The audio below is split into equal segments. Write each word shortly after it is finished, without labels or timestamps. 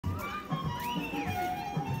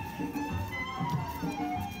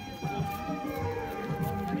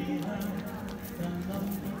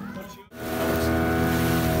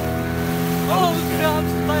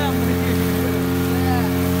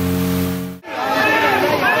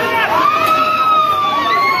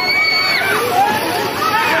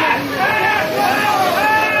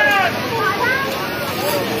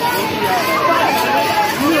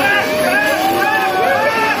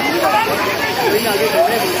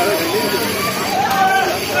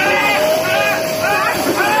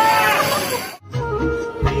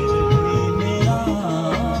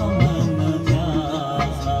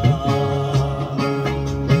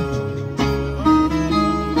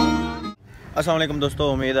अस्सलाम वालेकुम दोस्तों,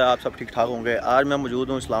 उम्मीद है आप सब ठीक ठाक होंगे। आज मैं मौजूद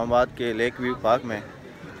हूँ इस्लामाबाद के लेक व्यू पार्क में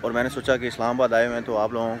और मैंने सोचा कि इस्लामाबाद आए हुए हैं तो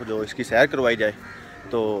आप लोगों को जो इसकी सैर करवाई जाए,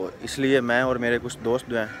 तो इसलिए मैं और मेरे कुछ दोस्त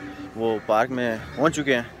जो हैं वो पार्क में पहुँच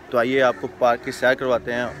चुके हैं। तो आइए आपको पार्क की सैर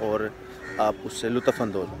करवाते हैं और आप उससे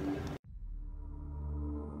लुत्फ़अंदोज़।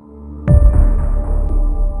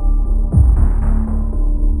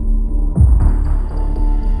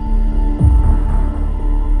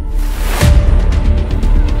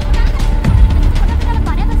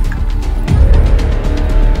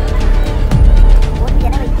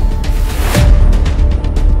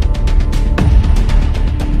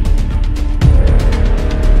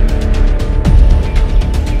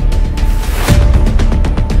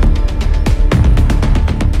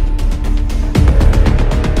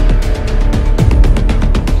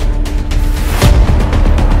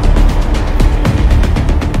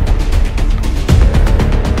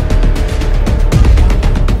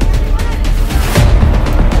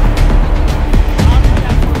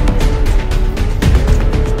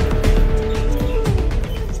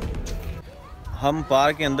 हम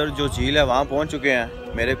पार्क के अंदर जो झील है वहाँ पहुँच चुके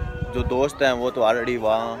हैं। मेरे जो दोस्त हैं वो तो ऑलरेडी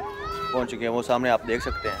वहाँ पहुँच चुके हैं, वो सामने आप देख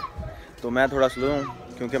सकते हैं। तो मैं थोड़ा स्लो हूँ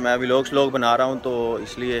क्योंकि मैं व्लॉग बना रहा हूँ, तो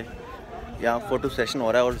इसलिए यहाँ फ़ोटो सेशन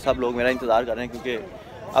हो रहा है और सब लोग मेरा इंतज़ार कर रहे हैं क्योंकि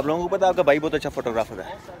आप लोगों को पता है आपका भाई बहुत अच्छा फ़ोटोग्राफर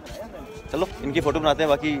है। चलो इनकी फ़ोटो बनाते हैं,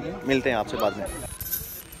 बाकी मिलते हैं आपसे बाद में।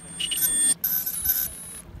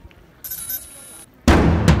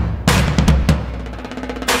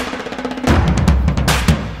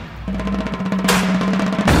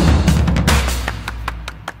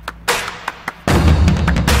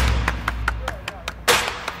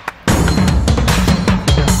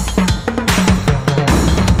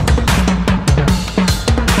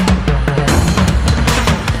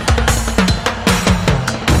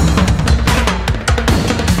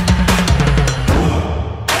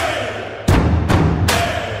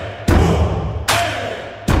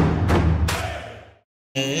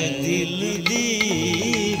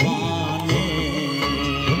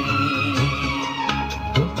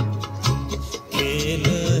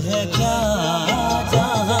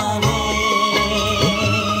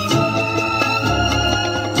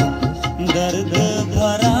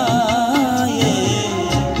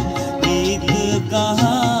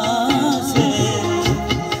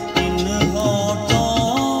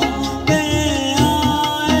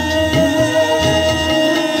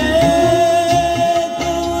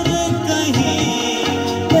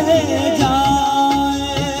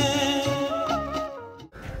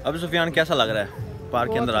 अब सुफियान कैसा लग रहा है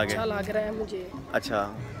पार्क के अंदर आके? अच्छा लग रहा है मुझे। अच्छा,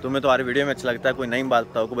 तुम्हें तो हर वीडियो में अच्छा लगता है। कोई नई बात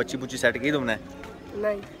बताओ, कोई बच्ची पुच्ची सेट की तुमने?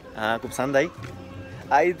 नहीं। हाँ, कुछ पसंद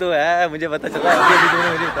आई तो है, मुझे पता चला। अभी तुमने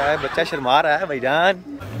मुझे बताया बच्चा शर्मा रहा है भाईजान।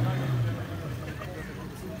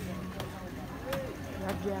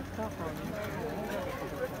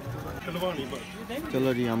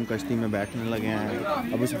 चलो जी, हम कश्ती में बैठने लगे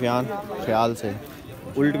हैं। अबू सुफियान ख्याल से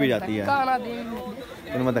उल्ट भी जाती है,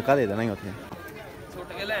 उनमें धक्का दे देना ही होते हैं।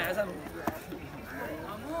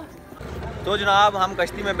 तो जनाब हम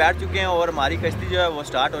कश्ती में बैठ चुके हैं और हमारी कश्ती जो है वो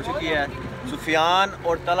स्टार्ट हो चुकी है। सुफियान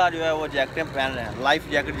और तला जो है वो जैकेटें पहन रहे हैं, लाइफ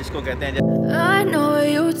जैकेट जिसको कहते हैं। I know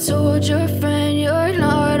you told your friend you're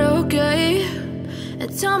not okay, and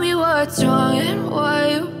tell me what's wrong and why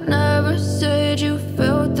you never said you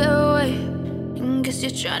felt that way. Guess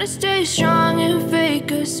you're trying to stay strong and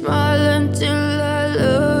fake a smile until I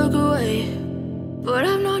look away. But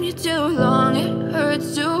I've known you too long, it hurts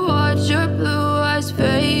to watch your blue eyes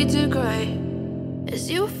fade to grey as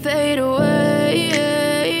you fade away,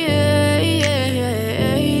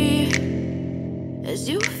 as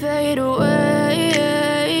you fade away.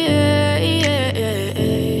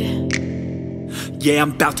 Yeah,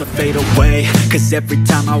 I'm about to fade away, cause every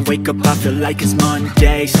time I wake up I feel like it's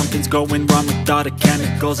Monday. Something's going wrong with all the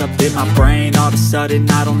chemicals up in my brain. All of a sudden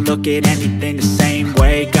I don't look at anything the same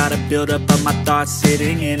way. Got a build up of my thoughts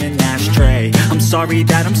sitting in an ashtray. I'm sorry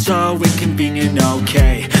that I'm so inconvenient,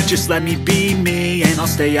 okay. Just let me be me and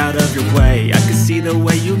I'll stay out of your way. I can see the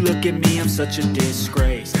way you look at me, I'm such a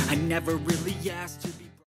disgrace. I never really asked to be.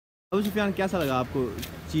 Abu Sufiyan कैसा लगा आपको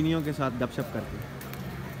चीनियों के साथ गपशप करके?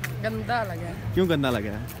 गंदा लगा। क्यों गंदा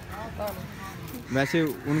लगा? वैसे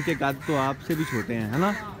उनके कद तो आपसे भी छोटे हैं, है ना?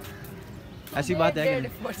 ऐसी बात है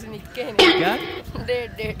क्या?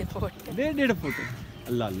 1.5 फुट। 1.5 फुट?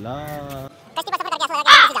 अल्लाह अल्लाह। कश्ती पर सफर करके ऐसा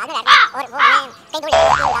लगा कि जहाज में बैठ गए और वो हमें कहीं दूर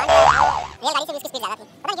रेलगाड़ी से भी उसकी स्पीड ज़्यादा थी।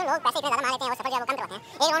 पता नहीं क्यों लोग पैसे इतने ज़्यादा मार लेते हैं और सफर जो है वो कम करवाते हैं।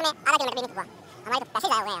 एक राउंड में आधा किलोमीटर भी नहीं हुआ, हमारे तो पैसे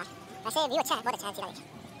ज़्यादा हुए यार। वैसे व्यू अच्छा है, बहुत अच्छा है। सीधा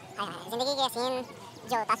हाय हाय, ज़िंदगी के सीन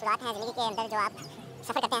जो तासुरात हैं ज़िंदगी के अंदर जो आप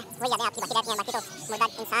सफ़र करते हैं वही यादें आपकी बाकी रहती हैं, बाकी तो मुर्दा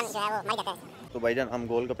इंसान जो है वो मर जाता है। तो भाईजान हम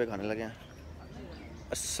गोलगप्पे खाने लगे हैं।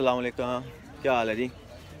 अस्सलाम वालेकुम। क्या हाल है जी?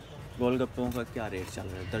 गोलगप्पों का क्या रेट चल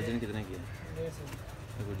रहा है? दर्जन कितने की है?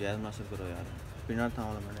 देखो जायज़ मुनासिब करो यार। पीना था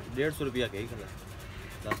मैंने 150 रुपया के ही खिला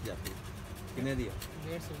 10 जाती कितने दिया?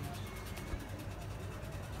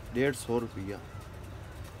 150 रुपया।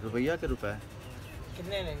 रुपया के रुपए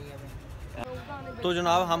कितने लेनी है? तो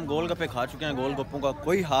जनाब हम गोलगप्पे खा चुके हैं। गोलगप्पों का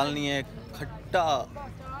कोई हाल नहीं है, खट्टा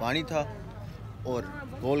पानी था और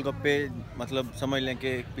गोलगप्पे मतलब समझ लें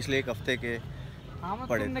कि पिछले एक हफ्ते के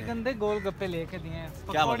पड़े थे। गंदे गोलगप्पे लेके दिए हैं।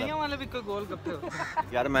 क्या मतलब? वाले भी कोई गोलगप्पे होते हैं।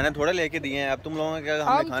 यार मैंने थोड़े लेके दिए हैं, अब तुम लोगों ने क्या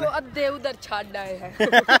हमने खाने? हम तो अद्धे उधर छाड़ आए हैं।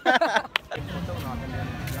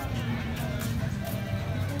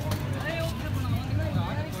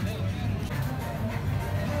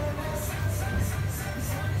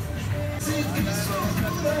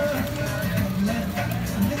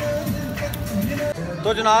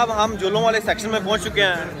 तो जनाब हम झूलों वाले सेक्शन में पहुंच चुके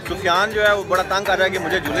हैं। सुफियान जो है वो बड़ा तंग कर रहा है कि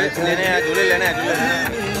मुझे झूले लेने हैं, झूले लेने हैं, झूले लेने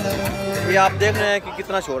हैं। ये आप देख रहे हैं कि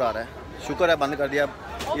कितना शोर आ रहा है। शुक्र है बंद कर दिया।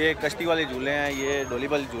 ये कश्ती वाले झूले हैं, ये डोली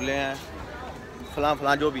वाले झूले हैं,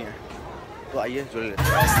 फलां जो भी हैं। तो आइए झूले लेते हैं।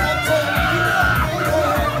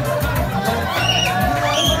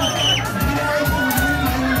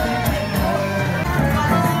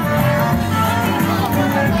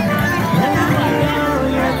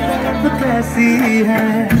 कैसी है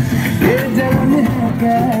ये जन्म है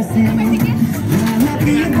कैसी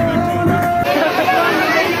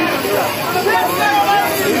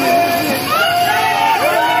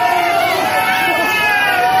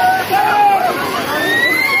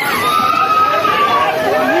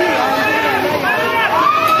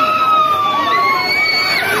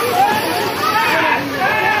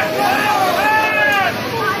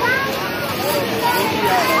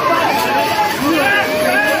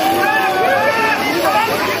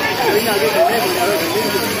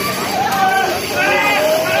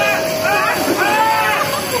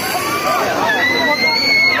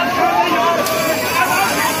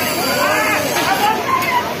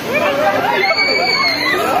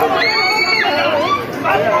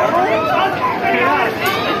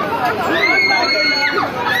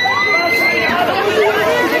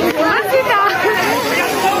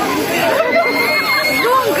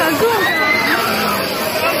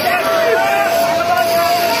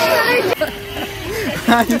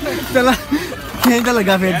चला कहीं तो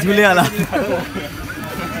लगा फिर झूले वाला।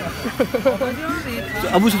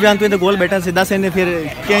 अबू सुफियान तो गोल बैठा सीधा से फिर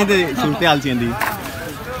कहीं तो सूरत हाल चेंदी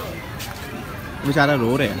बेचारा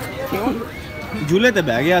रो रहा है। झूले तो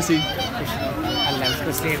बह गया सी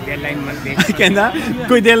कहना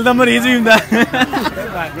कोई दिल का मरीज भी होंगे।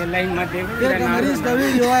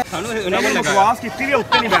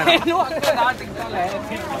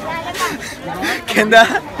 कहना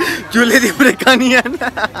झूले की ब्रेका नहीं है।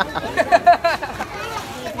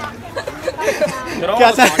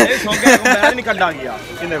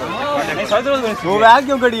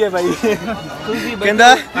 क्यों कड़ी है भाई?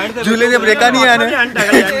 कहना झूले की ब्रेका नहीं है,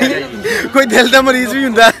 कोई दिल का मरीज भी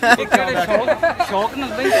होंगे।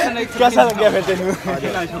 कैसा लग गया फिर तेन?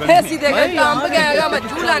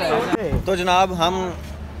 तो जनाब हम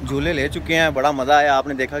झूले ले चुके हैं, बड़ा मज़ा आया।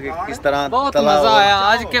 आपने देखा कि किस तरह बहुत मज़ा आया।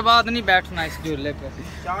 आज के बाद नहीं बैठना इस झूले पे।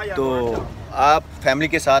 तो आप फैमिली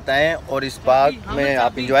के साथ आएँ और इस पार्क में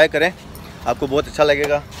आप इंजॉय करें, आपको बहुत अच्छा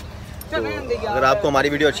लगेगा। तो अगर आपको हमारी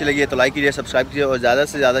वीडियो अच्छी लगी है तो लाइक कीजिए, सब्सक्राइब कीजिए और ज़्यादा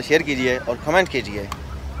से ज़्यादा शेयर कीजिए और कमेंट कीजिए।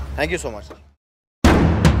 Thank you so much.